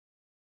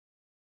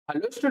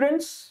Hello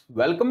students,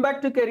 welcome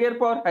back to Career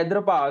Power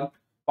Hyderabad,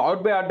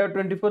 powered by Adda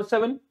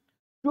 24/7.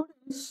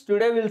 Students,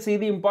 today we'll see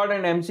the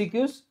important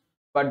MCQs.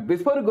 But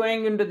before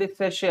going into this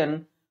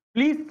session,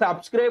 please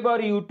subscribe our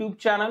YouTube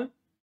channel,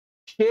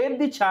 share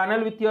the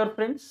channel with your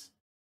friends,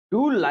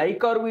 do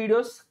like our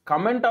videos,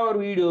 comment our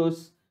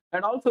videos,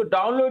 and also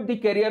download the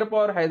Career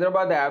Power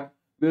Hyderabad app.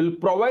 We will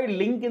provide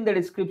link in the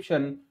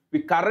description. We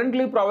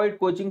currently provide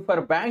coaching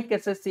for Bank,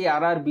 SSC,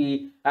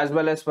 RRB as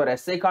well as for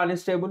SA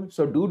Constable.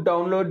 So do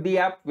download the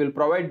app. We'll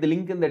provide the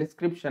link in the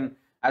description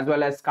as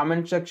well as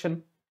comment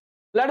section.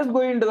 Let us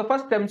go into the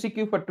first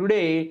MCQ for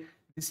today.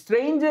 The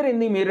Stranger in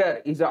the Mirror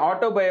is an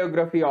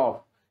autobiography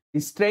of. The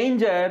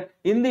Stranger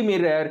in the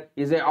Mirror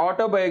is an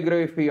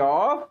autobiography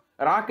of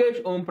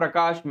Rakesh Om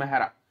Prakash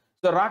Mehra.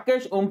 So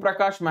Rakesh Om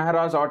Prakash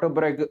Mehra's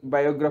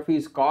autobiography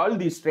is called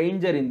The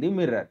Stranger in the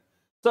Mirror.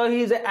 So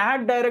he is an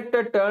ad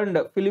director turned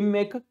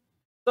filmmaker.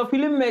 So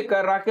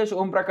filmmaker Rakesh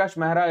Om Prakash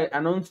Mehra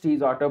announced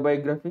his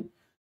autobiography.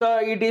 So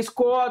it is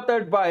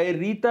co-authored by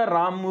Rita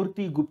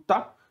Ramamurthy Gupta.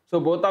 So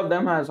both of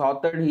them has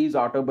authored his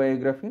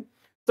autobiography.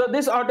 So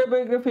this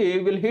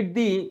autobiography will hit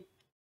the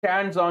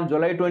stands on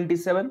July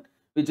 27,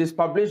 which is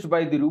published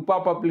by the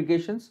Rupa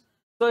Publications.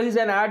 So he's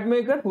an ad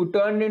maker who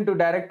turned into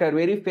director,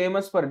 very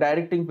famous for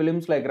directing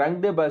films like Rang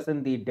De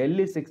Basanti,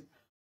 Delhi 6,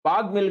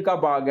 Baag Milka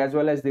Baag, as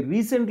well as the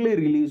recently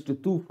released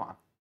Tufan.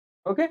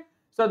 Okay.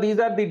 So these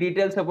are the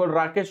details about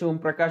Rakesh Om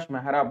Prakash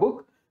Mehra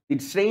book, The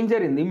Stranger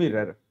in the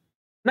Mirror.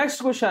 Next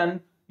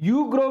question.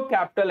 Ugrow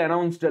Capital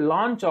announced a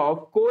launch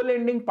of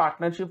co-lending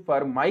partnership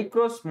for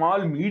micro,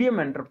 small, medium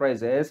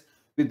enterprises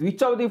with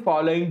which of the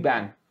following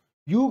bank?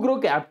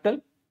 Ugrow Capital.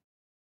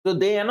 So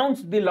they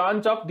announced the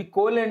launch of the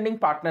co-lending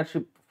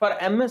partnership for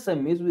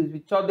MSMEs with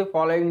which of the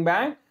following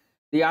bank?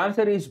 The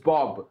answer is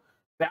Bob.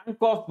 Bank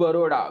of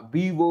Baroda,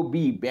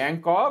 BOB,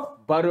 Bank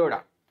of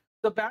Baroda.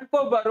 So Bank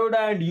of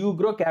Baroda and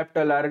Ugrow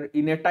Capital are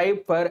in a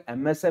type for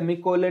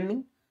MSME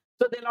co-lending.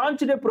 So they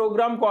launched a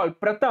program called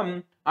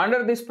Pratham.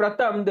 Under this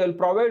Pratham, they will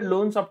provide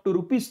loans up to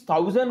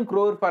 ₹1,000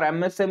 crore for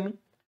MSME.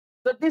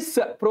 So this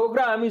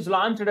program is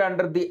launched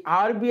under the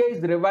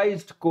RBI's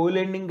revised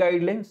co-lending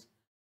guidelines.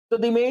 So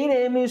the main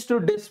aim is to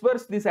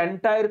disburse this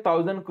entire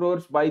 1,000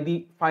 crores by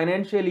the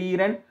financial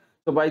year end.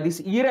 So by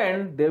this year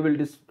end, they will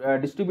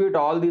distribute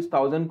all these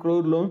 1,000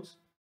 crore loans.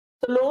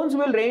 The loans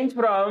will range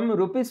from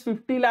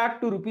 ₹50 lakh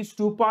to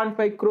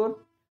 ₹2.5 crore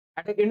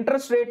at an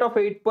interest rate of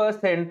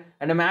 8%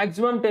 and a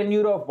maximum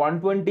tenure of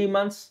 120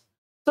 months.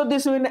 So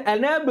this will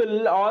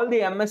enable all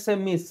the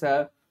MSMEs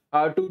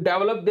to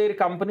develop their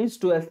companies,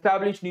 to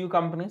establish new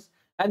companies.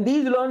 And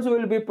these loans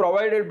will be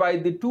provided by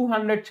the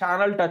 200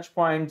 channel touch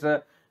points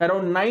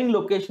around 9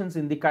 locations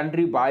in the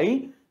country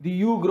by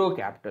the Ugrow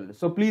Capital.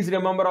 So please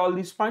remember all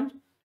these points.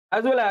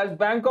 As well as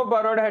Bank of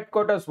Baroda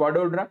headquarters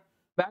Vadodara.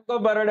 Bank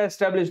of Baroda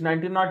established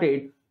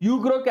 1908.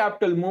 Ugrow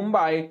Capital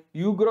Mumbai.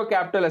 Ugrow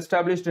Capital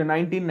established in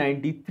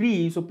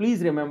 1993. So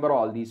please remember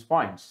all these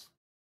points.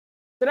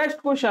 The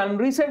next question.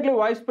 Recently,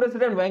 Vice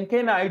President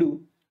Venkaiah Naidu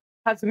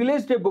has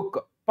released a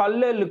book,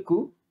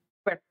 Pallelku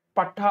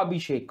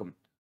Pattabhishekam.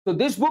 So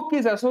this book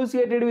is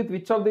associated with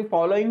which of the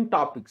following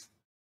topics?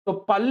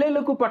 So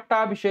Pallelku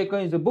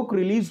Pattabhishekam is a book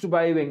released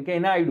by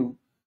Venkaiah Naidu,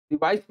 the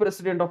Vice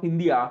President of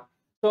India.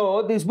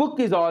 So this book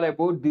is all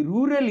about the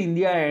rural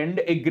India and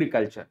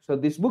agriculture. So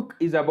this book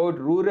is about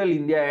rural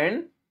India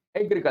and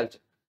agriculture.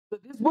 So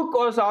this book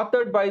was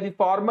authored by the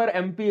former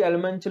MP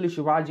Elmanchali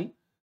Shivaji.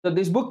 So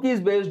this book is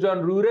based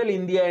on rural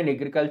India and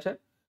agriculture.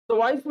 So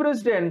Vice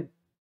President,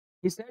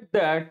 he said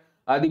that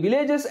the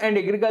villages and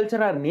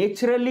agriculture are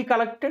naturally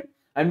connected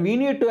and we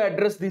need to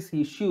address these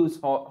issues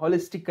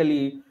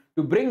holistically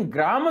to bring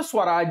Grama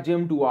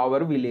Swarajyam to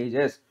our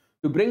villages,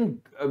 to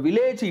bring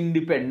village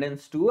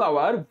independence to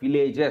our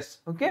villages.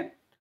 Okay.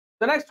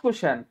 The next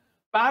question.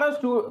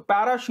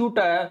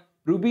 Parachuter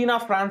Rubina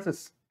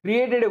Francis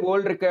created a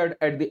world record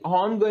at the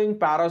ongoing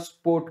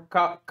Parasport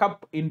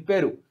Cup in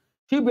Peru.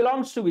 She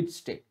belongs to which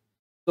state?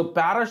 So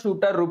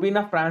parachuter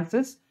Rubina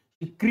Francis,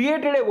 she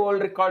created a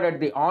world record at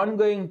the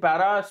ongoing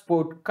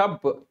Parasport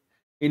Cup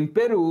in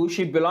Peru.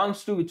 She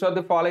belongs to which of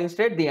the following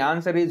state? The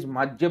answer is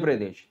Madhya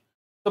Pradesh.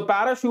 So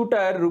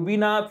parachuter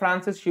Rubina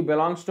Francis, she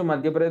belongs to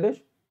Madhya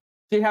Pradesh.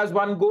 She has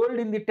won gold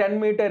in the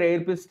 10-meter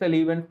air pistol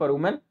event for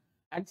women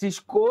and she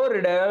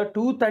scored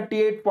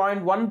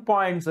 238.1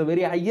 points, the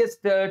very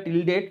highest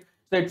till date.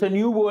 So it's a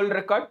new world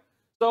record.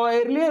 So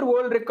earlier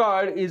world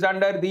record is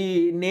under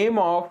the name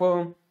of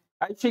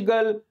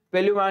Ayşegül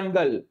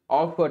Pehlivangal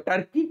of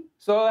Turkey.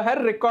 So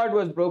her record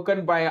was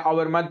broken by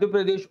our Madhya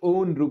Pradesh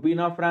own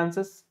Rubina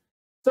Francis.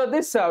 So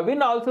this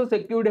win also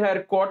secured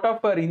her quota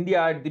for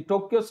India at the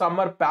Tokyo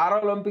Summer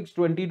Paralympics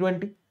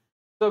 2020.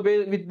 So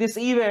with this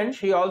event,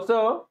 she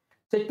also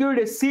secured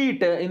a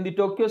seat in the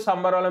Tokyo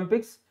Summer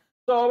Olympics.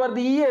 So over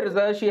the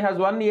years, she has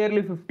won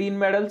nearly 15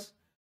 medals.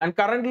 And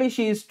currently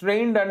she is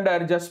trained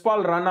under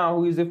Jaspal Rana,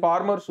 who is a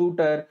former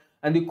shooter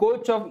and the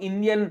coach of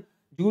junior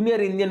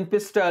Indian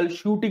pistol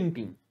shooting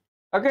team.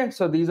 Okay,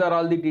 so these are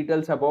all the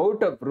details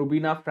about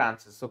Rubina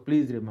Francis. So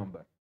please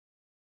remember.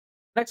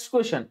 Next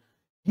question.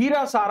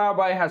 Gira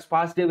Sarabhai has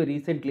passed away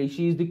recently.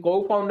 She is the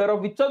co-founder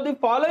of which of the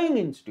following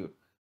institute?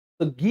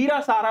 So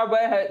Gira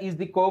Sarabhai is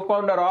the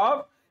co-founder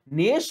of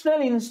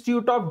National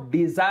Institute of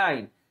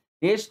Design.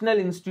 National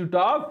Institute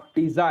of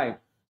Design.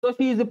 So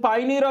she is the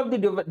pioneer of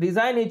the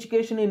design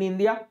education in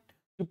India.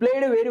 She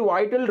played a very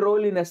vital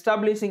role in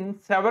establishing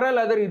several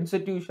other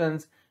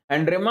institutions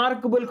and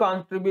remarkable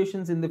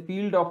contributions in the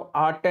field of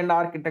art and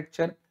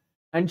architecture.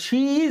 And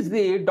she is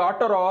the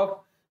daughter of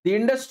the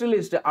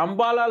industrialist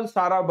Ambalal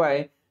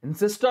Sarabhai and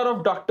sister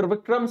of Dr.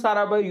 Vikram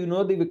Sarabhai. You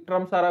know the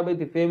Vikram Sarabhai,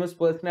 the famous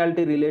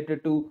personality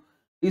related to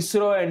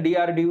ISRO and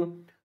DRDO.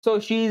 So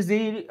she is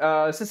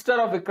the sister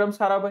of Vikram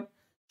Sarabhai.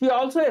 She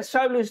also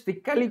established the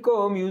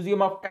Calico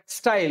Museum of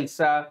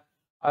Textiles.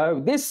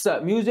 This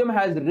museum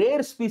has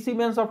rare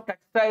specimens of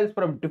textiles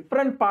from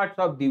different parts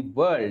of the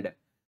world.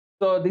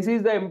 So this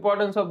is the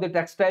importance of the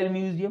textile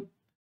museum.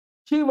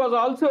 She was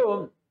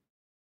also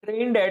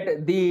trained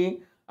at the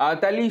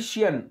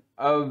Thalessian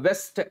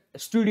West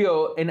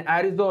Studio in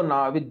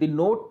Arizona with the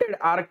noted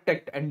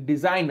architect and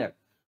designer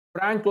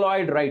Frank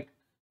Lloyd Wright.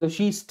 So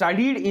she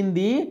studied in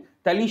the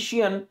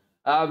Thalessian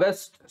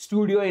West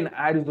Studio in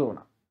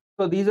Arizona.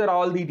 So these are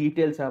all the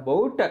details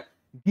about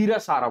Gira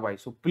Sarabhai.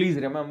 So please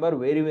remember,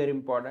 very, very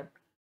important.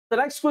 The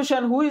next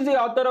question, who is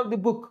the author of the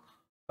book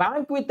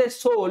Bank with a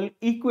Soul,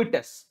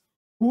 Equitas?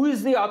 Who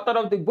is the author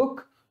of the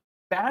book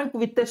Bank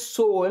with a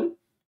Soul,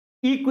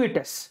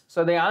 Equitas?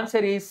 So the answer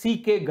is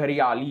C.K.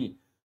 Ghariali.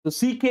 So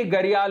C.K.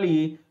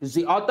 Ghariali is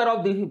the author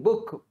of the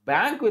book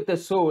Bank with a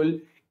Soul,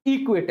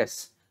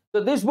 Equitas.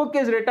 So this book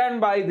is written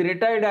by the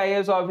retired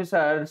IAS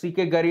officer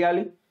C.K.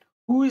 Ghariali,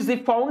 who is the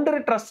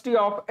founder trustee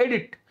of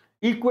EDIT,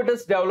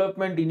 Equitas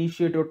Development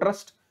Initiative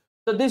Trust.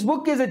 So this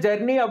book is a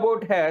journey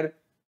about her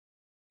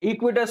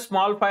Equitas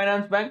Small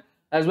Finance Bank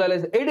as well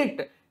as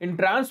EDIT in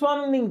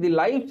transforming the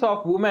lives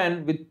of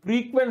women with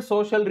frequent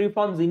social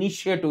reforms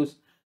initiatives,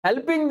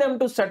 helping them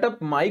to set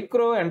up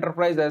micro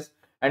enterprises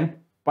and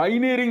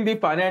pioneering the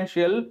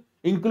financial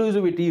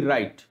inclusivity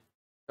right.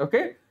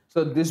 Okay,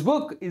 so this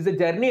book is a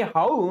journey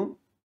how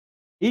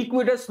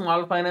Equitas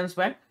Small Finance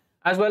Bank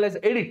as well as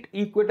EDIT,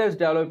 Equitas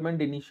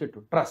Development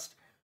Initiative Trust,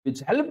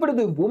 which helped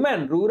the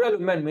women, rural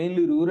women,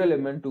 mainly rural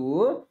women,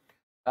 to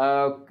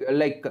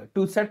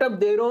to set up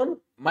their own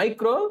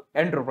micro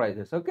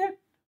enterprises. Okay,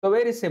 so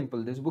very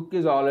simple. This book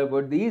is all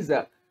about these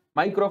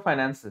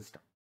microfinance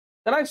system.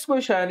 The next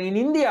question, in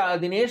India,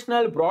 the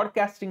National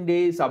Broadcasting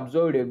Day is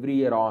observed every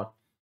year on.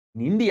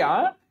 In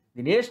India,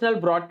 the National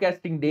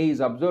Broadcasting Day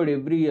is observed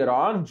every year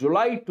on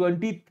July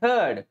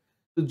 23rd.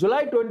 So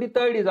July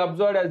 23rd is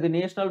observed as the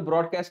National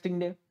Broadcasting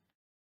Day.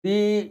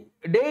 The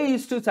day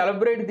is to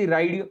celebrate the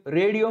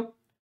radio,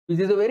 which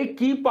is a very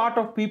key part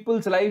of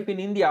people's life in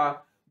India,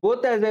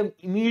 both as a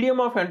medium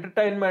of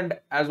entertainment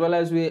as well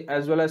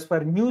as for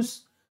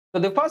news. So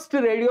the first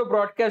radio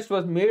broadcast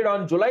was made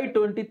on July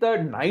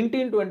 23rd,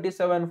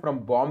 1927 from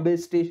Bombay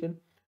station.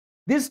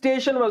 This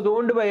station was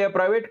owned by a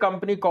private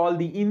company called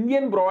the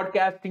Indian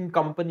Broadcasting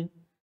Company.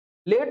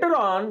 Later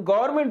on,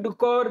 government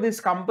took over this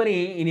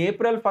company in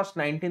April 1st,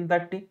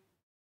 1930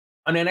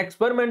 on an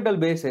experimental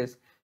basis,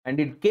 and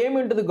it came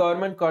into the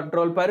government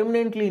control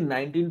permanently in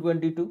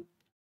 1922.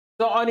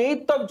 So on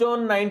 8th of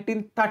June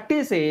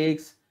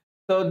 1936,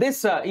 so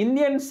this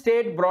Indian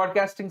State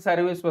Broadcasting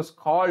Service was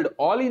called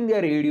All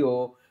India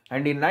Radio,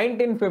 and in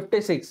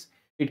 1956,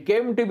 it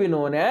came to be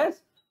known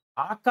as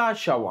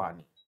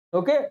Akashvani.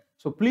 Okay,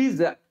 so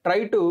please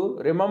try to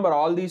remember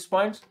all these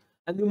points.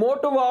 And the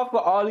motto of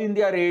All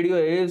India Radio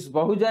is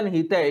Bahujan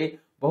Hitai,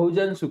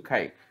 Bahujan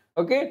Sukhai.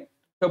 Okay,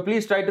 so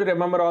please try to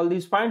remember all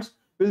these points.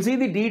 We'll see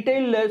the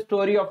detailed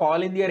story of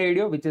All India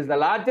Radio, which is the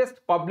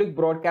largest public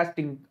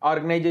broadcasting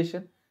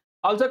organization,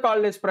 also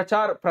called as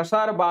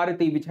Prasar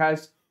Bharati, which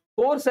has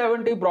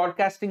 470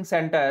 broadcasting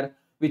center,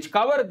 which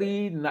cover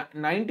the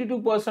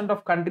 92%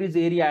 of country's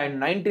area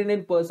and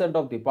 99%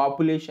 of the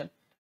population.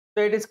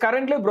 So it is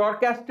currently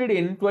broadcasted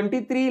in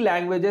 23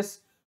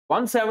 languages,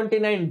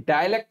 179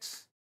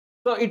 dialects.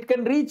 So it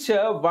can reach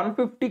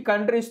 150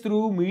 countries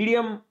through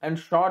medium and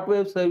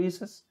shortwave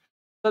services.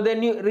 So they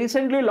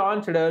recently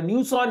launched a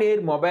News on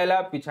Air mobile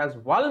app, which has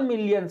 1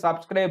 million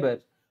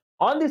subscribers.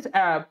 On this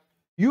app,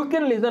 you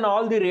can listen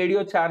all the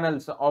radio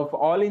channels of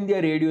All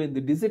India Radio in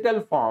the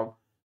digital form.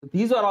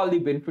 These are all the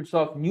benefits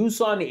of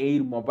News on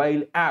Air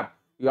mobile app.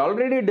 We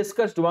already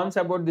discussed once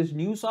about this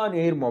News on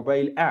Air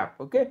mobile app.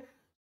 Okay,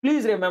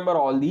 please remember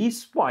all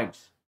these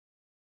points.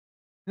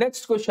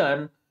 Next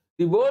question,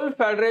 the World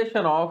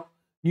Federation of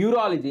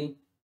Neurology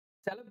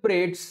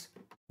celebrates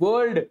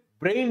World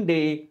Brain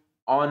Day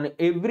on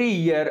every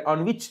year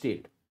on which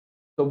date?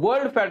 The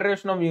World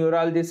Federation of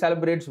Neurology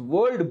celebrates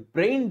World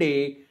Brain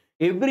Day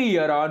every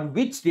year on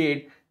which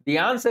date? The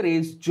answer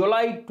is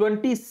July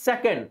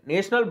 22nd.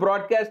 National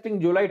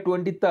Broadcasting July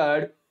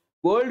 23rd.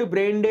 World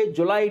Brain Day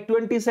July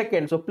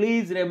 22nd. So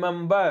please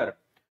remember.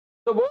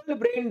 So World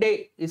Brain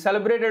Day is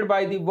celebrated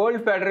by the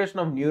World Federation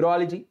of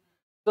Neurology.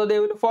 So they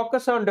will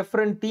focus on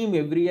different theme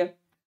every year.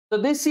 So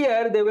this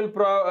year they will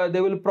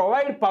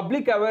provide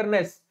public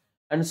awareness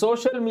and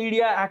social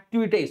media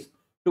activities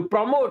to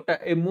promote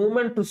a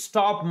movement to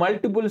stop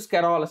multiple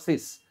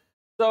sclerosis.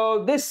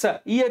 So this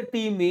year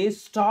theme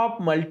is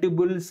Stop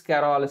Multiple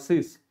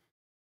Sclerosis.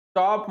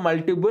 Stop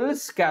multiple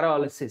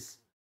sclerosis.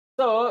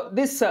 So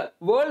this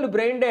World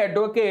Brain Day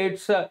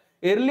advocates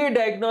early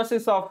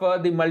diagnosis of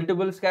the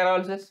multiple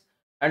sclerosis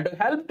and to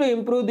help to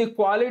improve the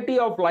quality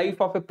of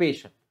life of a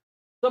patient.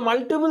 So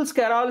multiple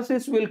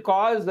sclerosis will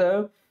cause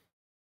a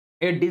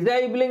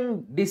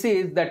disabling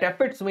disease that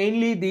affects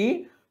mainly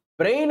the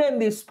brain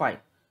and the spine.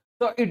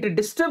 So it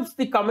disturbs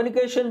the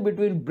communication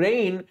between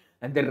brain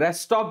and the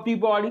rest of the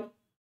body.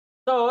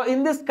 So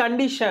in this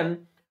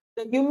condition,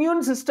 the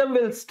immune system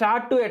will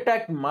start to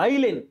attack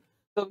myelin,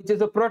 so which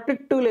is a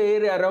protective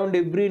layer around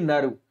every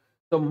nerve.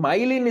 So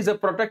myelin is a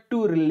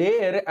protective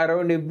layer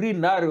around every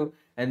nerve,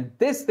 and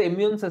this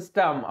immune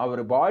system,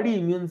 our body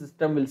immune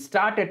system, will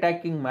start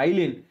attacking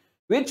myelin,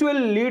 which will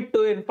lead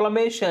to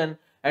inflammation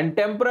and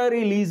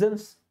temporary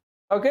lesions.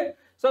 Okay,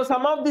 so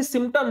some of the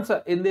symptoms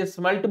in this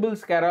multiple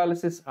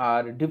sclerosis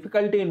are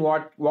difficulty in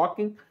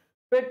walking,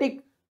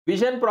 fatigue,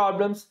 vision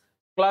problems,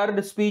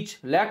 slurred speech,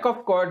 lack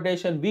of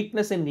coordination,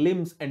 weakness in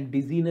limbs, and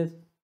dizziness.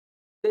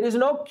 There is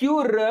no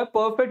cure,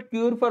 perfect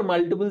cure for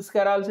multiple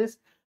sclerosis,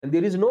 and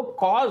there is no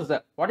cause.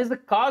 What is the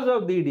cause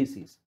of the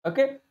disease?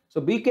 Okay,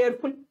 so be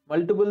careful,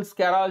 multiple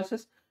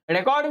sclerosis. And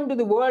according to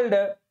the World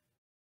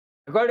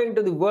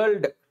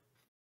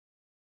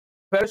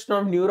Federation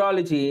of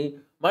Neurology,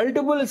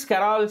 multiple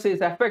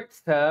sclerosis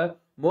affects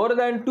more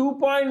than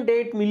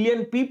 2.8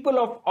 million people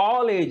of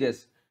all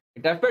ages.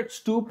 It affects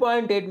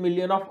 2.8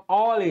 million of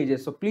all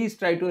ages. So please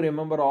try to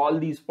remember all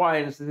these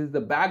points. This is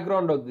the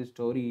background of the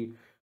story.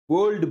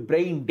 World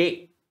Brain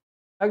Day.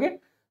 Okay.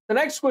 The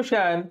next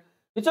question.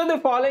 Which of the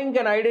following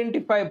can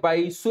identify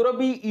by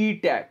Surabhi E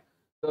tag?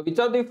 So which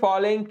of the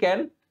following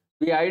can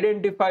be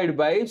identified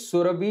by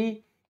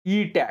Surabhi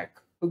E tag?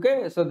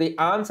 Okay. So the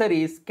answer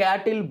is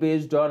cattle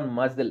based on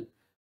muscle.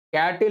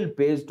 Cattle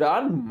based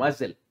on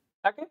muscle.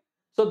 Okay.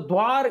 So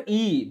Dwara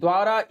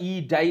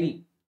E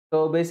Dairy.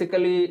 So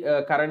basically,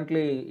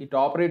 currently it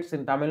operates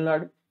in Tamil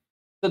Nadu.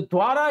 So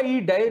Dwara E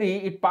Dairy,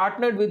 it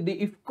partnered with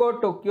the IFCO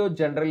Tokyo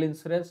General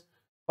Insurance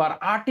for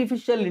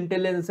artificial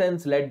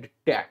intelligence led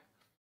tag.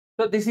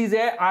 So this is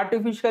a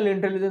artificial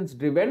intelligence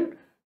driven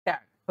tag.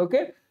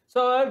 Okay.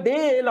 So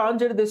they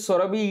launched this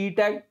Surabhi E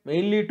tag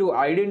mainly to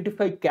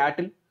identify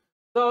cattle.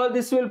 So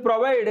this will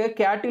provide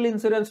cattle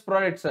insurance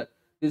products.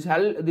 This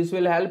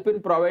will help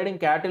in providing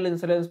cattle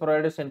insurance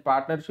products in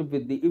partnership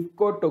with the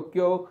IFCO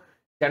Tokyo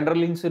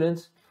General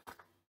Insurance.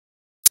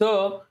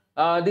 So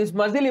these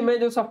muzzle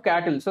images of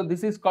cattle, so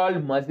this is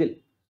called muzzle.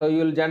 So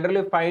you will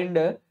generally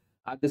find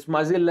this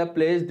muzzle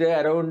placed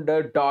around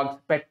dogs,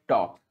 pet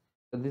dogs.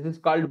 So this is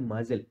called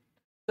muzzle.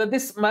 So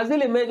this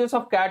muzzle images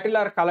of cattle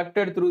are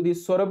collected through the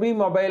Surabhi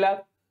mobile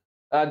app.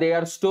 They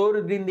are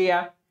stored in the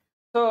app.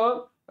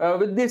 So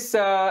with these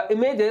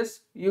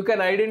images, you can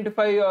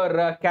identify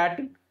your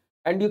cattle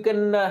and you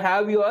can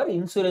have your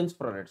insurance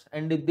products.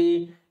 And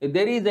if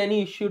there is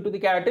any issue to the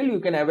cattle, you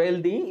can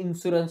avail the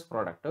insurance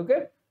product.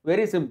 Okay.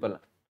 Very simple.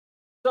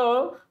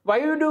 So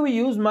why do we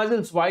use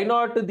muzzles? Why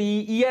not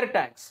the ear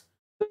tags?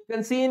 So you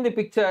can see in the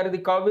picture, the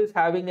cow is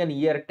having an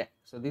ear tag.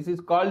 So this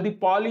is called the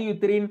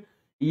polyurethane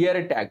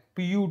ear tag,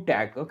 PU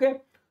tag. Okay.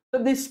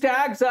 So these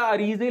tags are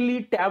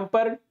easily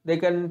tampered. They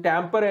can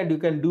tamper and you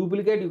can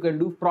duplicate, you can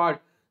do fraud.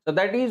 So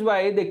that is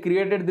why they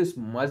created this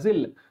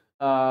muzzle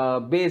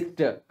based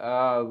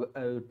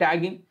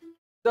tagging.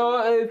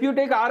 So if you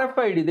take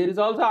RFID, there is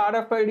also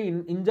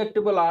RFID,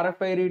 injectable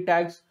RFID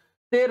tags.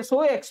 They are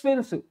so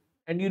expensive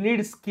and you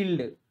need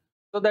skilled.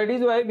 So that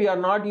is why we are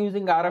not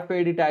using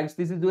RFID tags.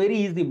 This is very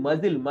easy.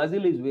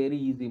 Muzzle is very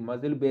easy.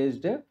 Muzzle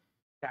based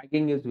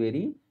tagging is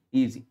very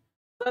easy.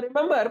 So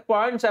remember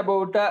points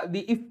about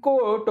the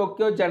IFCO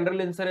Tokyo General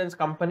Insurance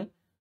Company.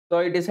 So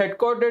it is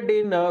headquartered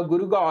in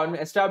Gurugram,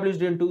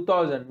 established in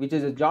 2000, which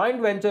is a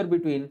joint venture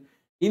between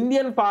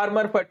Indian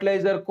Farmer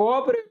Fertilizer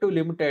Cooperative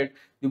Limited,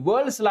 the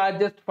world's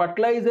largest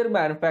fertilizer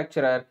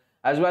manufacturer,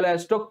 as well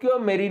as Tokyo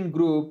Marine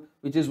Group,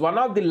 which is one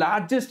of the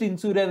largest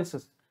insurance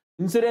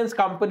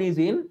companies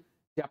in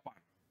Japan.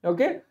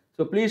 Okay,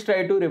 so please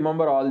try to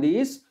remember all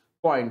these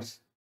points.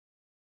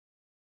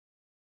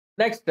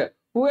 Next,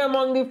 who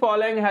among the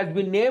following has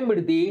been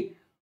named the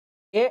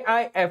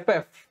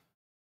AIFF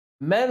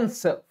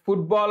Men's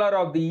Footballer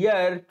of the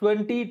Year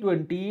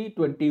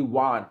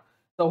 2020-21?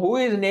 So who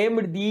is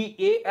named the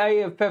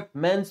AIFF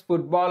Men's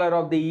Footballer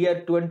of the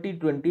Year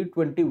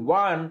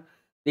 2020-21?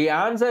 The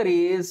answer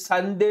is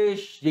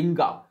Sandesh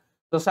Jhinga.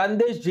 So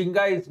Sandesh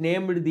Jhinga is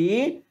named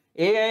the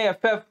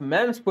AIFF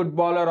Men's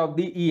Footballer of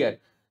the Year.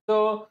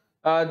 So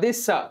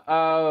this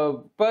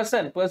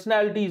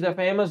personality is a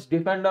famous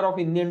defender of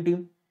Indian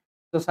team.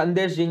 So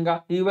Sandesh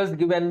Jhinga, he was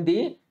given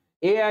the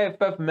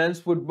AIFF Men's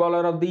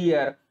Footballer of the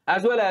Year,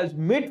 as well as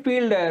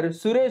midfielder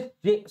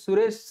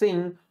Suresh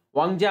Singh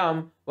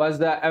Wangjam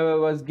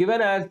was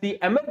given as the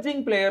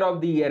Emerging Player of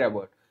the Year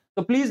award.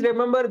 So please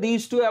remember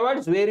these two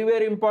awards, very,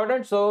 very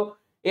important. So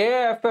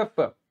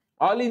AIFF,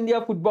 All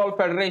India Football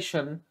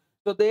Federation,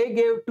 so they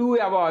gave two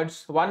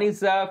awards. One is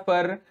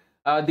for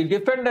the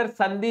defender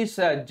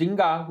Sandesh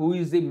Jinga, who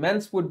is the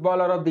men's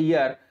footballer of the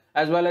year,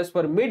 as well as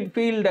for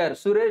midfielder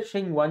Suresh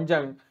Singh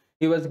Wanjang,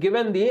 he was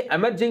given the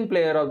emerging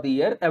player of the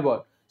year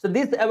award. So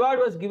this award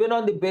was given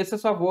on the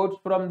basis of votes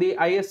from the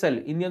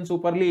ISL, Indian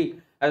Super League,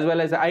 as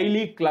well as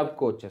I-League club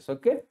coaches.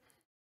 Okay.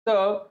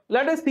 So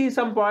let us see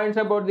some points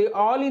about the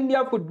All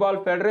India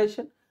Football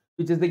Federation,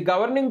 which is the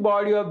governing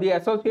body of the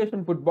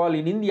association football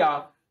in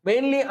India,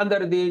 mainly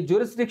under the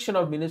jurisdiction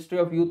of Ministry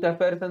of Youth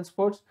Affairs and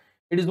Sports.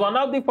 It is one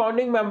of the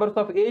founding members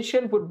of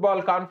Asian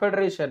Football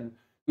Confederation,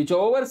 which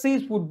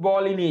oversees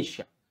football in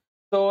Asia.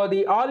 So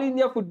the All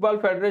India Football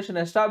Federation,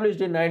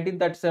 established in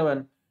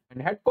 1937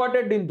 and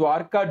headquartered in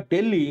Dwarka,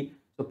 Delhi.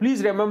 So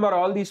please remember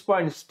all these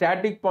points,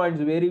 static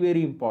points, very,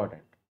 very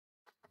important.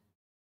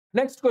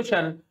 Next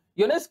question,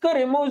 UNESCO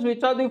removes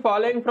which of the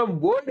following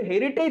from World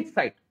Heritage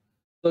Site?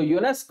 So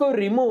UNESCO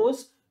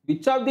removes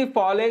which of the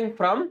following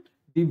from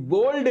the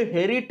World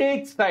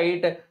Heritage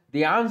Site?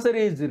 The answer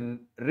is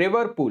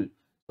Liverpool.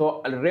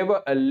 So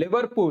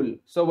Liverpool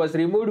was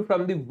removed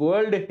from the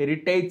World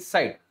Heritage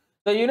Site.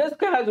 So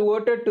UNESCO has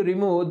voted to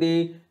remove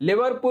the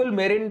Liverpool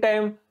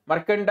Maritime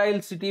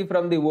Mercantile City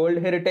from the World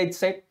Heritage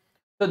Site.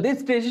 So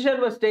this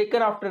decision was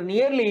taken after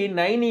nearly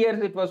 9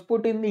 years. It was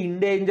put in the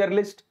endangered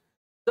list.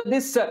 So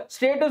this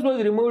status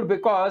was removed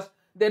because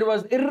there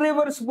was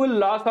irreversible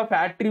loss of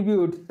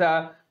attributes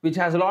which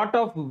has a lot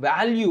of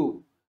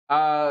value,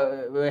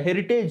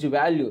 heritage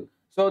value.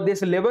 So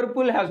this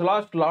Liverpool has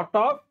lost a lot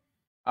of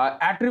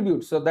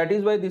attributes. So that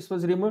is why this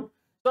was removed.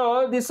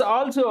 So this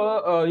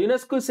also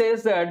UNESCO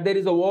says that there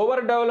is a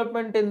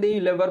overdevelopment in the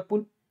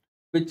Liverpool,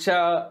 which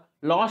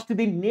lost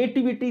the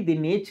nativity, the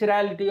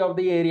naturality of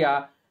the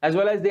area, as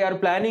well as they are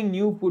planning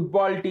new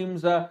football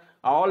teams,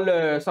 all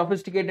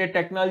sophisticated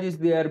technologies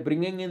they are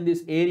bringing in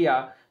this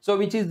area. So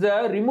which is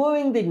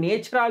removing the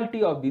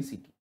naturality of the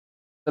city.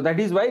 So that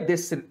is why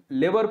this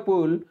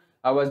Liverpool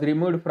was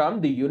removed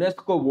from the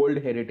UNESCO World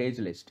Heritage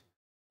List.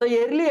 So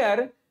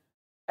earlier,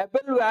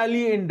 Abel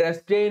Valley in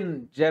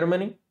Dresden,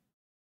 Germany,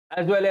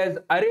 as well as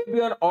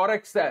Arabian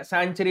Oryx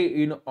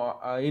Sanctuary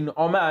in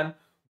Oman,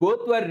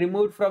 both were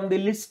removed from the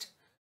list.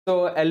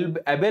 So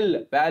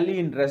Abel Valley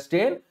in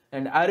Dresden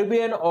and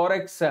Arabian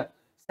Oryx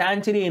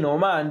Sanctuary in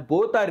Oman,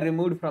 both are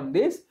removed from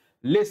this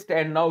list,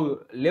 and now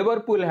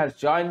Liverpool has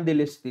joined the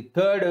list, the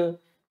third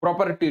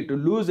property to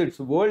lose its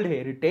World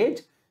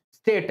Heritage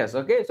status.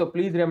 Okay, so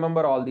please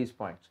remember all these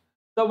points.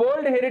 The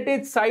World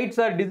Heritage sites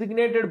are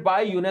designated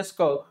by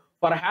UNESCO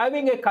for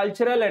having a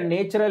cultural and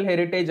natural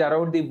heritage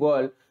around the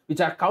world,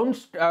 which are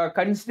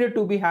considered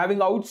to be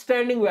having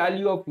outstanding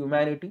value of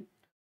humanity.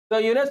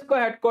 So UNESCO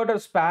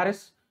headquarters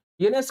Paris,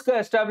 UNESCO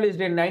established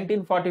in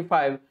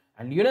 1945,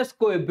 and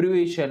UNESCO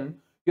abbreviation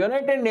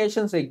United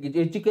Nations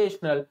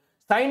Educational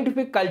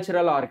Scientific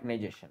Cultural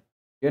Organization.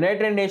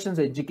 United Nations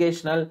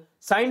Educational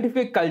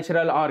Scientific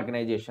Cultural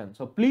Organization.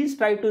 So please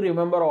try to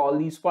remember all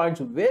these points,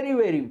 very,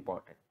 very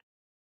important.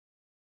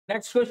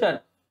 Next question.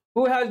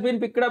 Who has been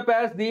picked up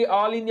as the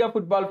All India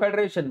Football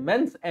Federation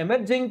Men's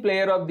Emerging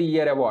Player of the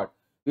Year Award?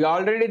 We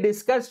already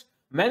discussed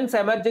Men's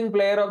Emerging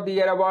Player of the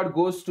Year Award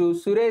goes to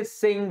Suresh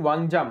Singh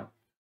Wanjam.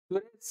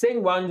 Suresh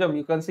Singh Wanjam,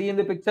 you can see in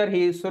the picture,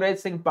 he is Suresh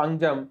Singh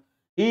Wanjam.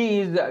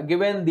 He is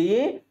given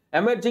the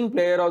Emerging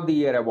Player of the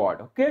Year Award.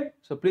 Okay,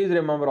 so please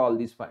remember all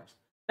these points.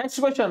 Next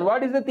question.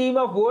 What is the theme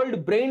of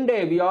World Brain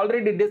Day? We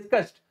already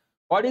discussed.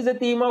 What is the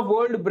theme of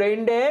World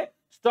Brain Day?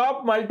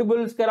 Stop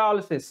multiple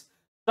sclerosis.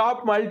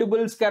 Stop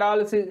multiple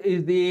sclerosis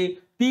is the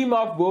theme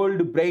of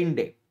World Brain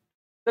Day.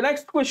 The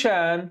next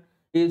question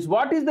is,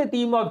 what is the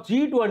theme of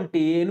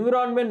G20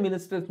 Environment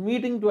Ministers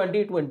Meeting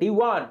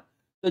 2021?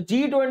 The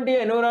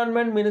G20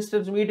 Environment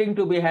Ministers Meeting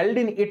to be held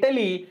in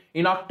Italy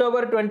in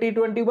October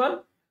 2021.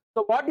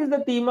 So what is the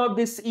theme of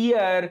this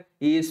year?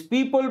 Is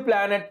People,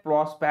 Planet,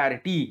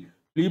 Prosperity.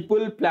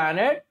 People,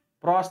 Planet,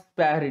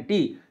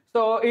 Prosperity.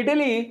 So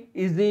Italy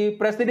is the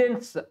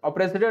president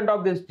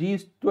of this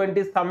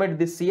G20 summit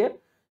this year.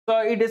 So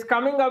it is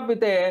coming up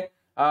with a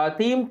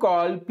theme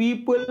called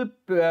People,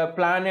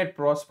 Planet,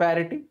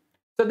 Prosperity.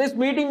 So this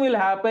meeting will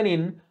happen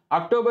in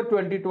October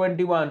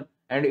 2021,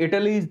 and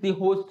Italy is the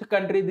host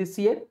country this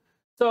year.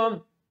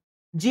 So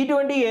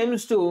G20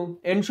 aims to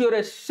ensure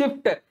a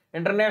swift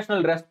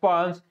international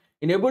response,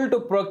 enable to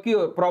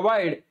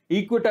provide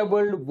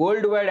equitable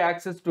worldwide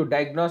access to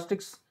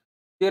diagnostics,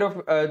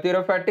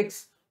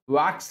 therapeutics,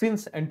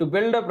 vaccines, and to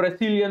build up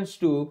resilience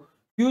to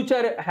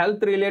future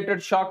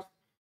health-related shocks.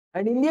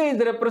 And India is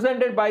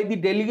represented by the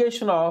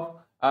delegation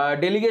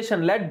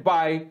led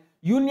by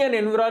Union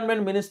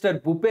Environment Minister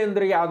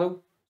Bhupendra Yadav.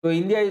 So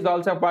India is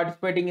also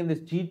participating in this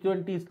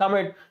G20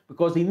 summit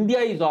because India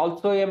is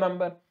also a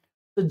member.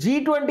 So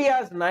G20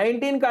 has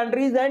 19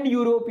 countries and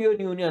European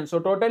Union. So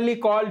totally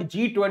called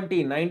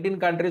G20, 19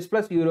 countries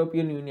plus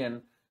European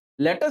Union.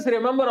 Let us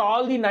remember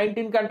all the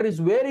 19 countries,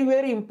 very,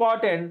 very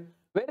important,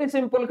 very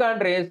simple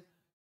countries.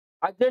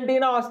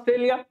 Argentina,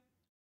 Australia,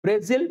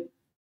 Brazil,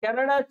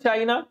 Canada,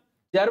 China,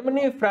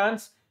 Germany,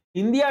 France,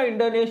 India,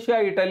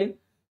 Indonesia, Italy,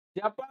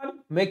 Japan,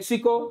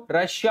 Mexico,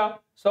 Russia,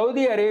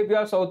 Saudi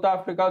Arabia, South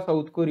Africa,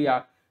 South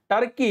Korea,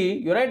 Turkey,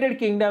 United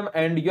Kingdom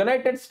and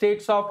United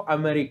States of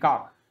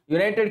America.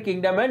 United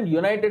Kingdom and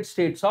United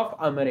States of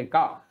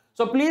America.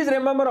 So please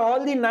remember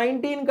all the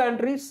 19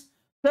 countries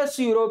plus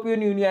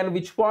European Union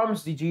which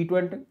forms the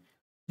G20.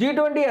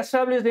 G20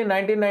 established in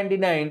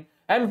 1999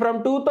 and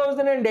from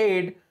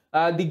 2008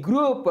 the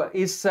group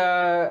is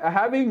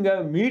having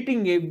a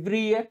meeting every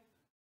year.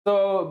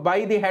 So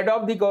by the head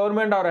of the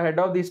government or head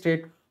of the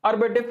state or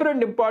by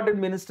different important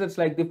ministers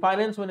like the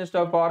finance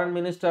minister, foreign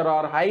minister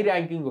or high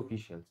ranking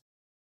officials.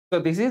 So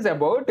this is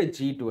about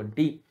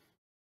G20.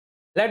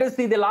 Let us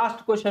see the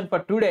last question for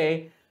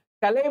today.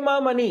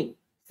 Kalaimamani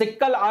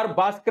Sikkal R.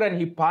 Bhaskaran,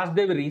 he passed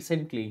away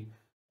recently.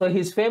 So he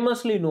is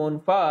famously known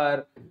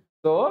for,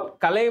 so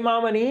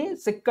Kalaimamani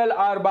Sikkal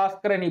R.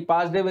 Bhaskaran, he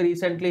passed away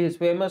recently. He is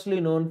famously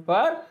known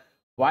for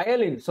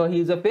violin. So he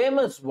is a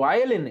famous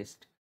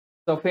violinist.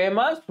 So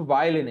famous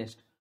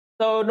violinist.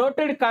 So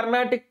noted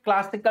Carnatic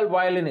classical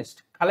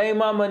violinist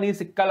Kalaimamani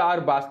Sikkal R.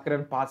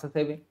 Bhaskaran passes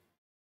away.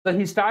 So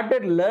he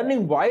started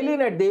learning violin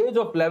at the age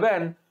of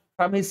 11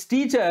 from his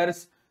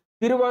teachers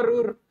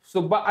Tiruvarur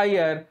Subba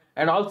Iyer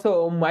and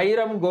also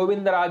Mairam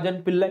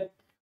Govindarajan Pillai.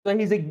 So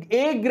he is a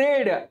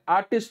A-grade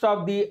artist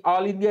of the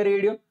All India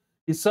Radio.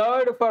 He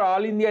served for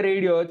All India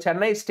Radio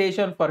Chennai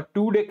station for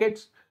 2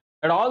 decades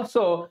and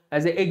also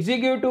as an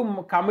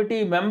executive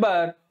committee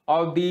member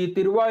of the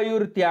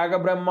Tiruvayur Tyaga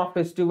Brahma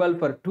Festival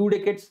for 2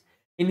 decades.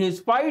 In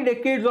his 5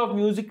 decades of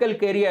musical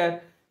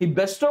career, he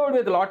bestowed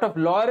with a lot of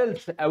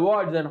laurels,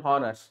 awards and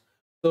honors.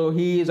 So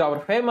he is our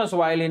famous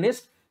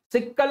violinist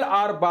Sikkal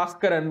R.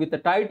 Bhaskaran with the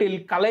title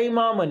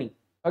Kalaimamani.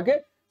 Okay,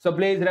 so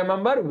please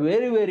remember,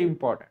 very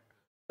important.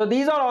 So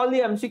these are all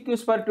the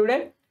MCQs for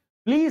today.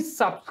 Please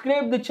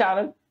subscribe the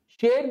channel,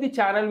 share the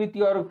channel with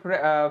your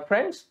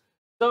friends.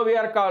 So we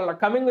are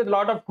coming with a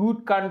lot of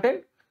good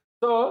content.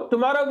 So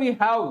tomorrow we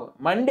have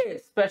Monday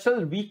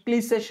special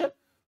weekly session.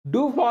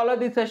 Do follow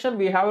the session.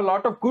 We have a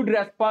lot of good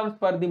response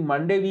for the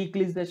Monday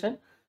weekly session.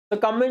 So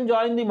come and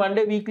join the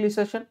Monday weekly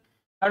session.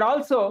 And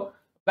also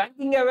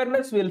banking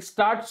awareness will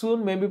start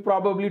soon, maybe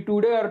probably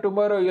today or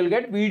tomorrow. You'll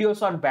get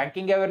videos on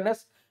banking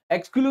awareness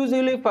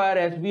exclusively for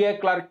SBI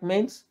Clerk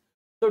mains.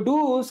 So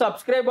do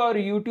subscribe our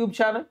YouTube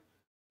channel,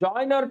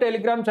 join our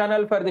Telegram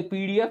channel for the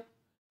PDF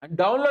and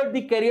download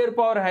the Career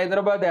Power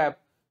Hyderabad app.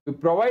 We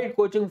provide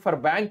coaching for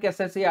bank,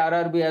 SSC,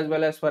 RRB as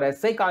well as for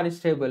SI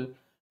Constable.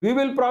 We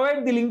will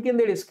provide the link in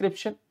the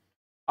description.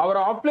 Our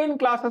offline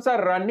classes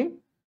are running.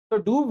 So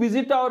do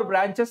visit our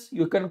branches.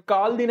 You can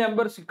call the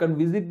numbers. You can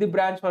visit the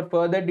branch for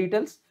further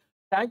details.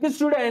 Thank you,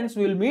 students.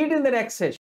 We will meet in the next session.